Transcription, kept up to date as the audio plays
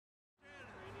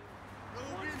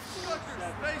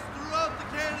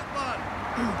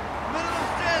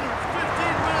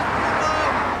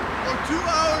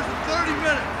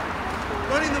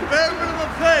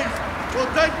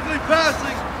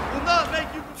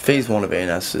Phase I of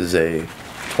U.S is a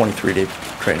 23-day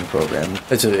training program.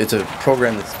 It's a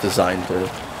program that's designed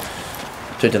to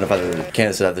identify the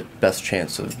candidates that have the best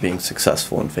chance of being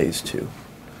successful in Phase II.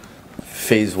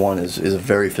 Phase I is a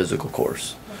very physical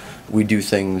course. We do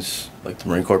things like the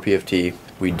Marine Corps PFT.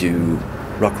 We do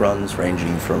ruck runs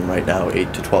ranging from right now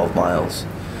 8 to 12 miles.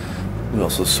 We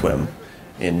also swim.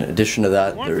 In addition to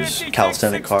that, there's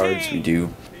calisthenic cards. We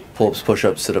do pull-ups,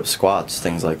 push-ups, sit-ups, squats,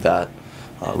 things like that.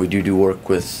 We do work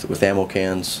with ammo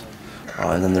cans,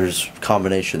 and then there's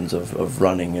combinations of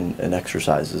running and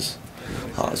exercises.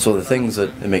 So the things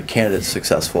that make candidates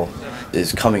successful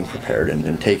is coming prepared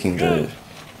and taking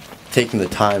the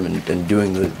time and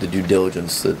doing the due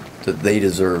diligence that they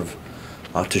deserve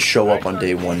to show up on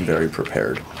day one very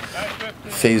prepared.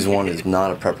 Phase I is not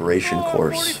a preparation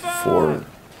course for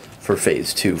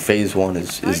Phase II. Phase I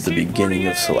is the beginning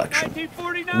of selection.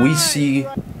 We see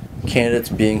candidates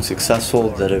being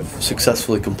successful that have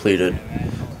successfully completed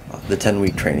the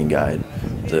 10-week training guide.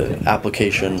 The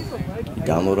application you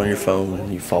download on your phone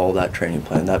and you follow that training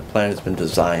plan. That plan has been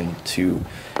designed to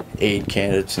aid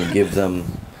candidates and give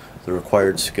them the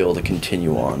required skill to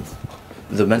continue on.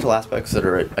 The mental aspects that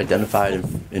are identified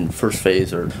in first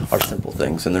phase are simple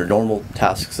things, and they're normal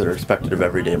tasks that are expected of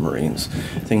everyday Marines.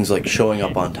 Things like showing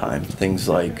up on time, things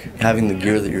like having the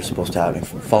gear that you're supposed to have,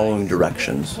 following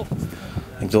directions.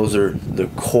 I think those are the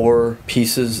core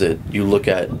pieces that you look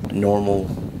at normal,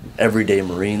 everyday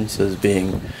Marines as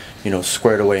being,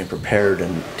 squared away and prepared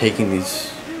and taking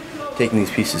these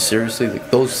pieces seriously.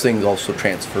 Those things also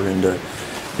transfer into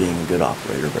being a good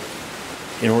operator. But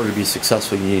in order to be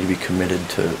successful, you need to be committed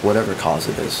to whatever cause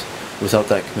it is. Without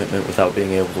that commitment, without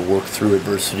being able to work through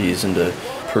adversities and to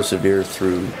persevere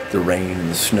through the rain and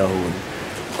the snow and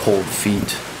cold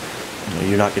feet,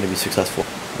 you're not going to be successful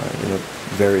in a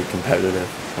very competitive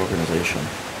organization.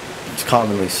 It's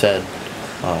commonly said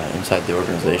inside the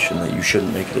organization that you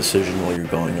shouldn't make a decision while you're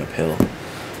going uphill.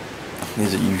 It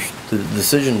means that the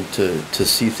decision to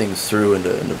see things through and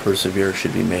to persevere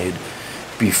should be made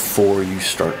before you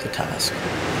start the task.